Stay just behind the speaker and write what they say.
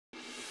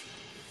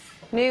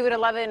New at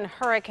 11,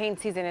 hurricane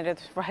season is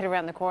right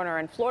around the corner,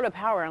 and Florida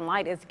Power and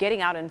Light is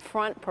getting out in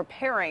front,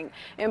 preparing.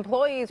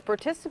 Employees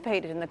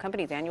participated in the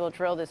company's annual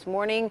drill this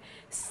morning,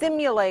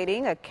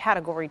 simulating a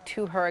Category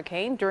 2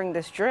 hurricane. During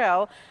this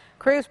drill,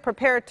 crews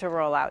prepared to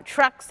roll out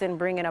trucks and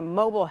bring in a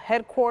mobile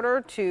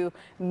headquarters to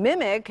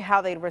mimic how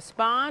they'd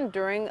respond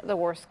during the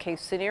worst-case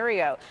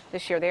scenario.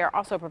 This year, they are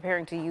also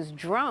preparing to use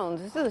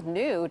drones. This is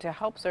new to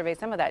help survey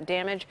some of that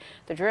damage.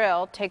 The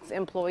drill takes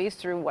employees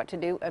through what to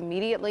do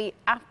immediately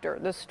after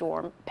the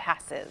storm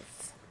passes.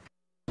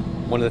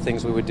 One of the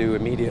things we would do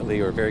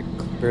immediately or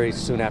very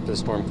soon after the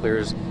storm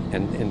clears,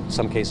 and in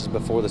some cases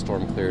before the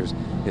storm clears,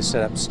 is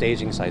set up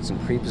staging sites and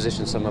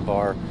pre-position some of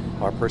our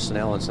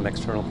personnel and some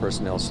external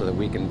personnel so that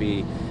we can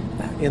be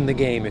in the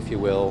game, if you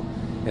will,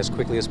 as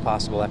quickly as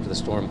possible after the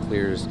storm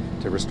clears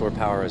to restore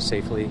power as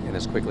safely and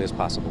as quickly as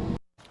possible.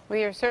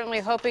 We are certainly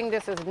hoping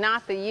this is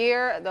not the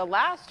year. The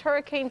last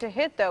hurricane to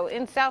hit, though,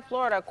 in South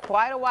Florida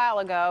quite a while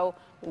ago,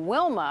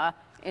 Wilma,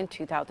 in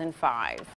 2005.